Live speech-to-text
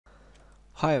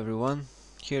Hi everyone,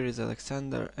 here is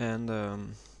Alexander and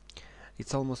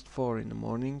it's almost 4 in the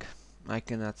morning. I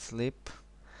cannot sleep.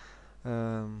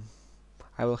 Um,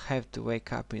 I will have to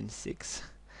wake up in 6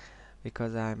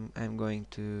 because I'm going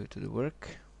to the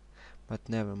work, but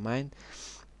never mind.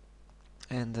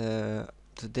 And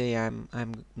today I'm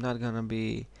not gonna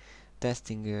be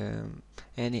testing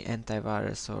any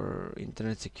antivirus or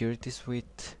internet security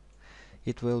suite.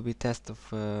 It will be test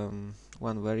of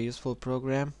one very useful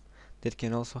program that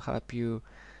can also help you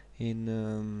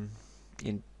in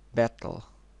battle,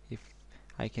 if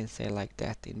I can say like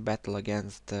that, in battle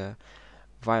against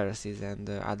viruses and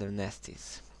other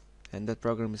nasties. And that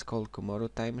program is called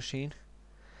Comodo Time Machine.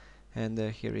 And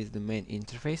here is the main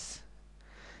interface,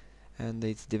 and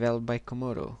it's developed by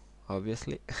Comodo,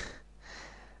 obviously.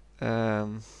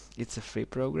 um, it's a free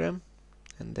program,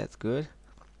 and that's good.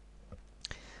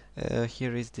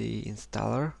 Here is the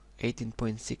installer,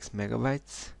 18.6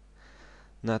 megabytes,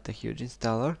 not a huge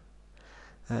installer,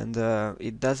 and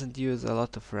it doesn't use a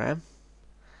lot of RAM.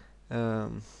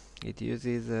 um, it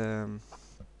uses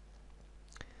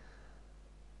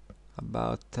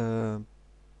about 11-12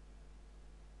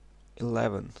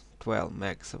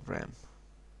 megs of RAM,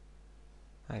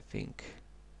 I think,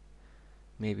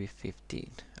 maybe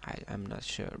 15. I'm not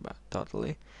sure but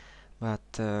totally, but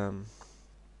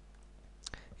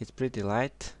it's pretty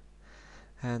light.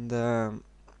 And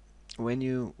when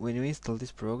you install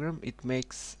this program, it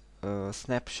makes a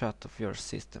snapshot of your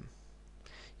system.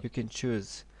 You can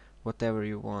choose whatever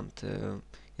you want.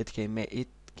 It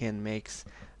can makes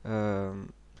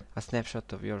um, a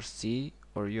snapshot of your C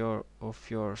or your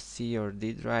C or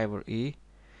D drive or E.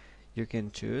 You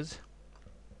can choose,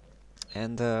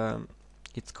 and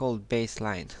it's called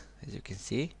baseline, as you can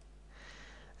see.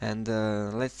 And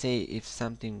let's say if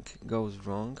something goes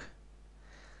wrong,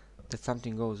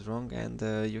 and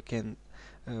you can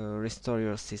restore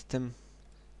your system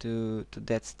to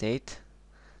that state,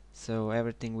 so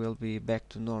everything will be back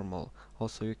to normal.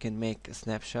 Also, you can make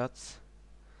snapshots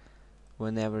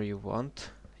whenever you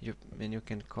want, and you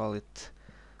can call it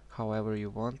however you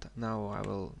want. Now I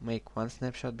will make one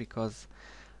snapshot because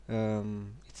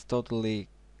it's totally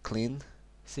clean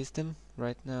system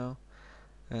right now,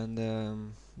 and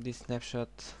this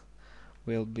snapshot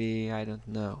will be, I don't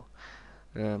know,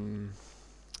 um,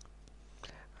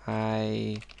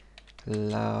 I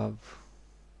love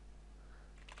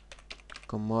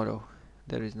Comodo.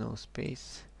 There is no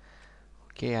space.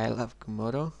 Okay, I love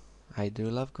Comodo. I do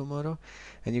love Comodo.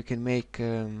 And you can make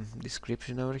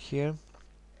description over here,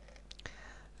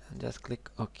 and just click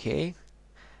OK,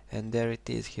 and there it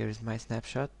is. Here is my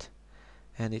snapshot,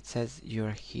 and it says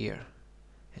you're here,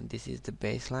 and this is the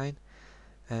baseline.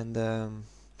 And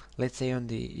let's say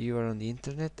you are on the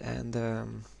internet, and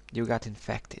you got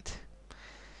infected.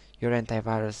 Your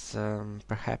antivirus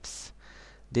perhaps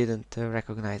didn't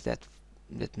recognize that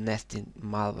nasty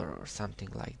malware or something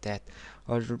like that,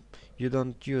 or you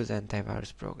don't use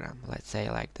antivirus program, let's say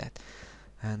like that,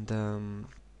 and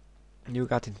you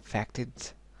got infected.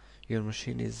 Your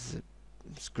machine is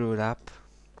screwed up,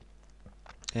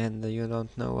 and you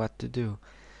don't know what to do.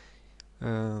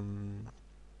 um,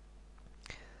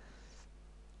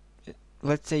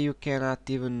 let's say you cannot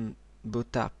even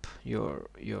boot up your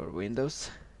Windows,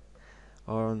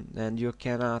 and you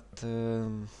cannot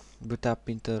boot up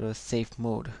into a safe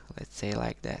mode, let's say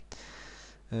like that,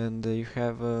 and you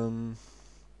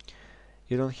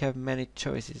don't have many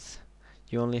choices.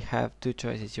 You only have two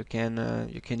choices. You can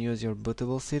use your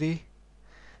bootable CD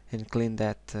and clean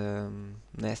that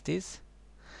nasties,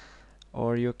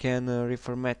 or you can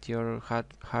reformat your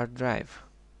hard drive,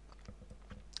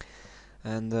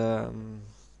 and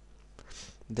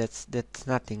that's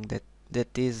nothing.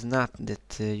 That is not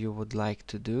that you would like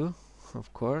to do,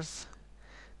 of course,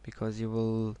 because you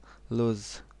will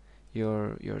lose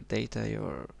your data,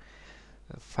 your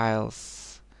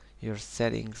files, your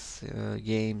settings,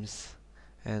 games,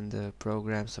 and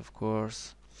programs, of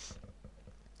course.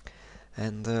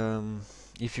 And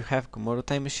if you have Comodo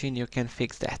Time Machine, you can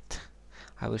fix that.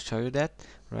 I will show you that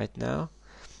right now.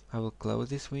 I will close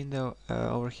this window.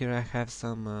 Over here I have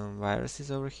some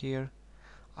viruses over here,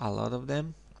 a lot of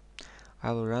them.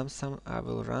 I will run some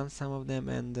of them,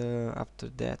 and after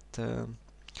that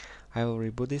I will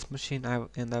reboot this machine,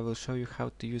 and I will show you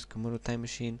how to use Comodo Time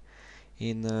Machine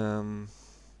in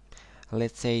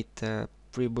let's say it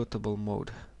pre-bootable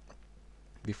mode,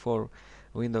 before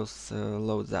Windows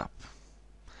loads up.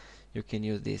 You can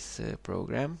use this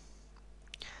program,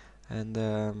 and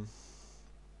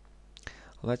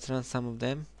let's run some of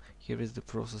them. Here is the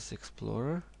Process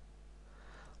Explorer.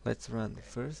 Let's run the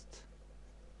first,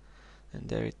 and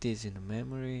there it is in the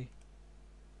memory,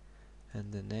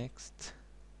 and the next,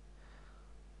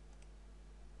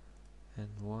 and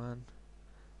one.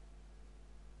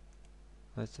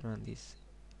 Let's run this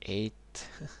 8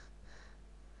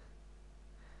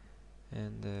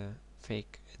 and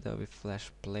fake Adobe Flash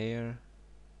Player.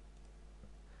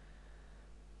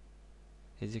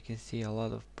 As you can see, a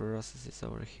lot of processes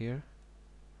over here.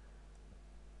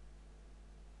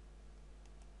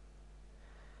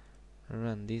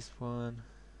 Run this one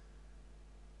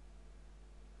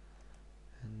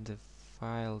and the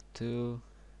file 2.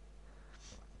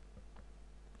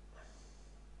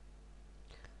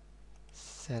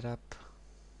 Setup.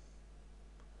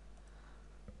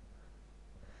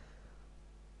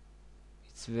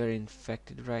 It's very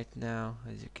infected right now,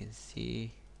 as you can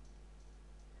see,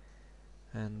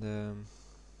 and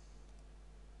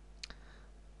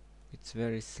it's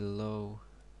very slow.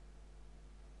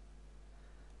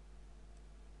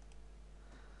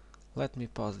 Let me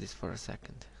pause this for a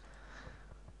second.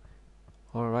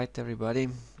 Alright everybody,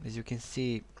 as you can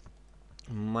see,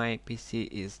 my PC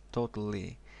is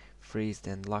totally freezed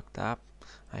and locked up.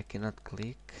 I cannot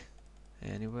click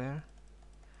anywhere,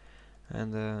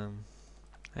 and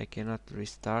I cannot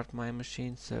restart my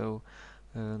machine, so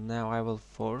now I will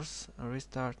force a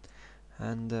restart,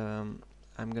 and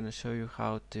I'm gonna show you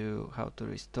how to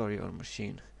restore your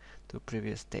machine to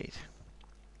previous state.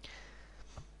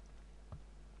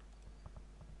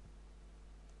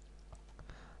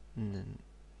 And then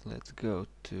let's go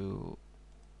to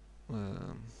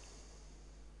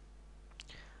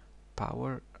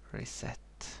power reset.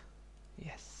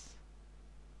 Yes.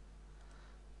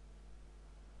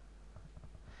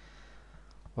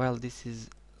 While this is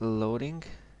loading,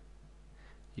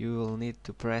 you will need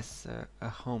to press a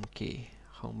home key,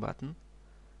 home button.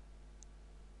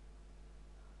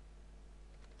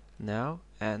 Now,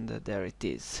 and there it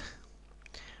is.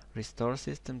 Restore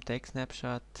system, take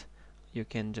snapshot. You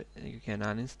can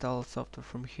uninstall software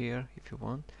from here if you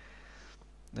want.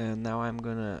 Now I'm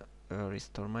gonna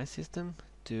restore my system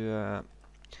to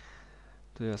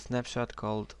a snapshot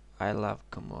called I love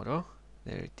Comodo.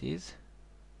 There it is.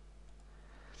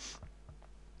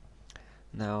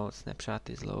 Now snapshot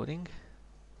is loading.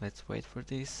 Let's wait for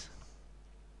this.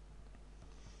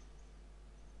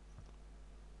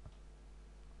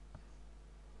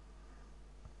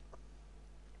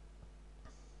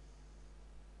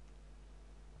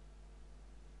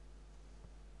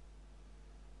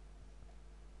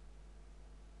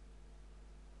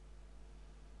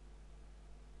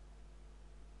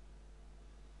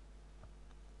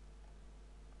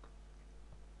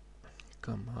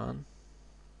 Come on.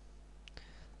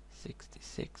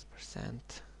 66%.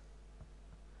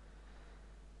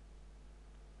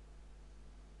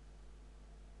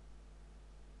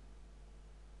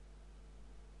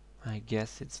 I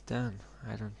guess it's done.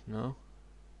 I don't know.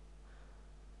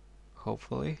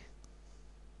 Hopefully.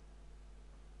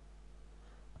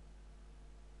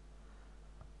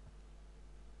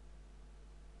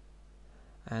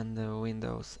 And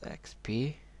Windows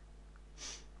XP.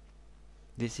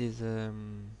 This is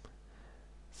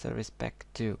Service Pack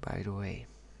 2, by the way.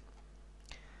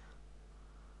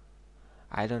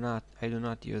 I do not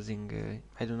use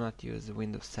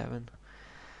Windows 7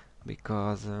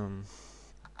 because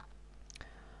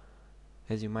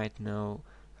as you might know,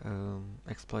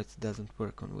 exploits doesn't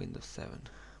work on Windows 7.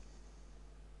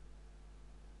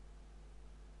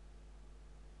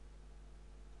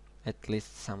 At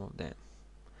least some of them.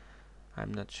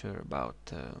 I'm not sure about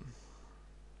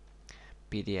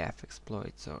PDF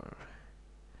exploits or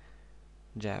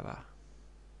Java.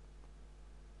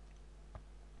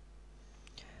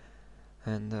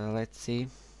 And let's see.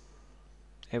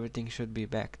 Everything should be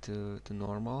back to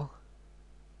normal.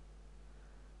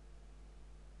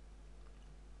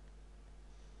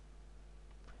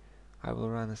 I will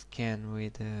run a scan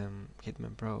with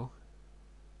Hitman Pro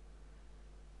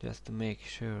just to make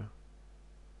sure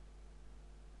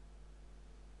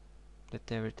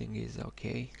that everything is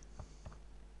okay.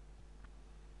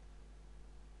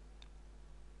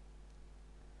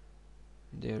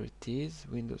 There it is.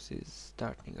 Windows is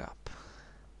starting up.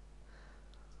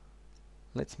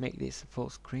 Let's make this full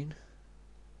screen.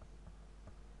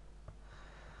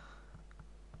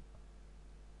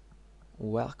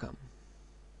 Welcome.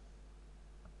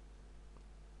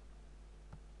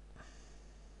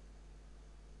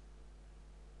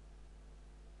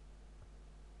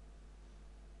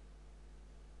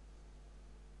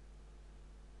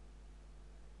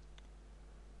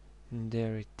 And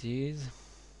there it is.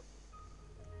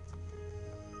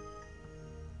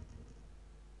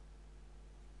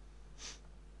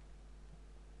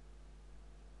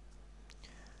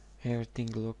 Everything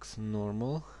looks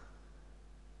normal.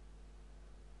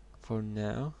 for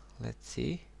now. Let's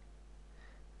see.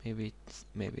 Maybe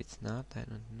it's not, I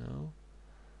don't know.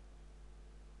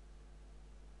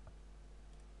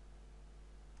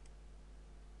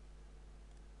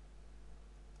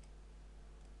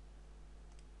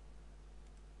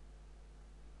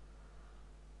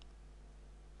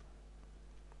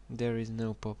 There is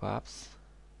no pop-ups.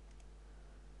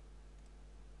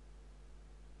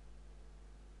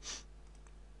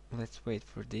 Let's wait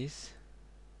for this.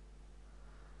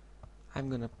 I'm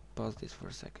gonna pause this for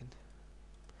a second.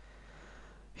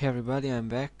 Hey everybody, I'm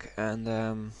back, and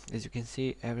as you can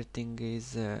see, everything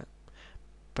is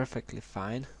perfectly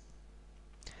fine.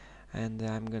 And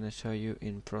I'm gonna show you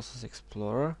in Process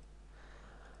Explorer.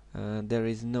 There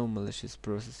is no malicious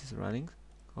processes running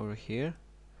over here,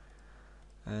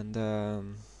 and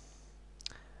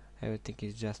everything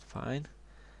is just fine.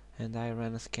 And I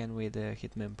ran a scan with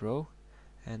Hitman Pro,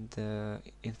 and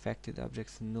infected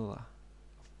objects nulla.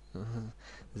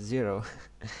 Zero.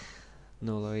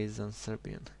 Nulla is on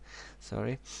Serbian,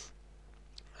 sorry.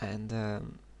 And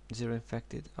zero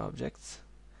infected objects,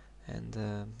 and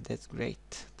that's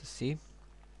great to see.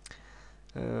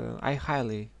 I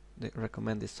highly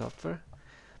recommend this software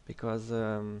because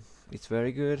it's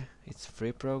very good. It's a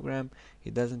free program.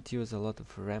 It doesn't use a lot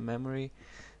of RAM memory,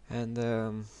 and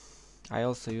I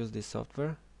also use this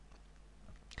software.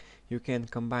 You can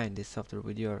combine this software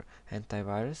with your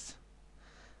antivirus,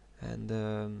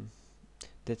 and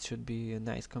that should be a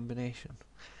nice combination.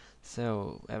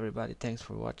 So everybody, thanks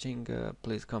for watching.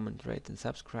 Please comment, rate and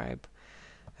subscribe,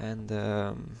 and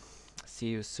see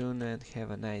you soon, and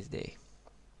have a nice day.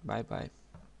 Bye bye.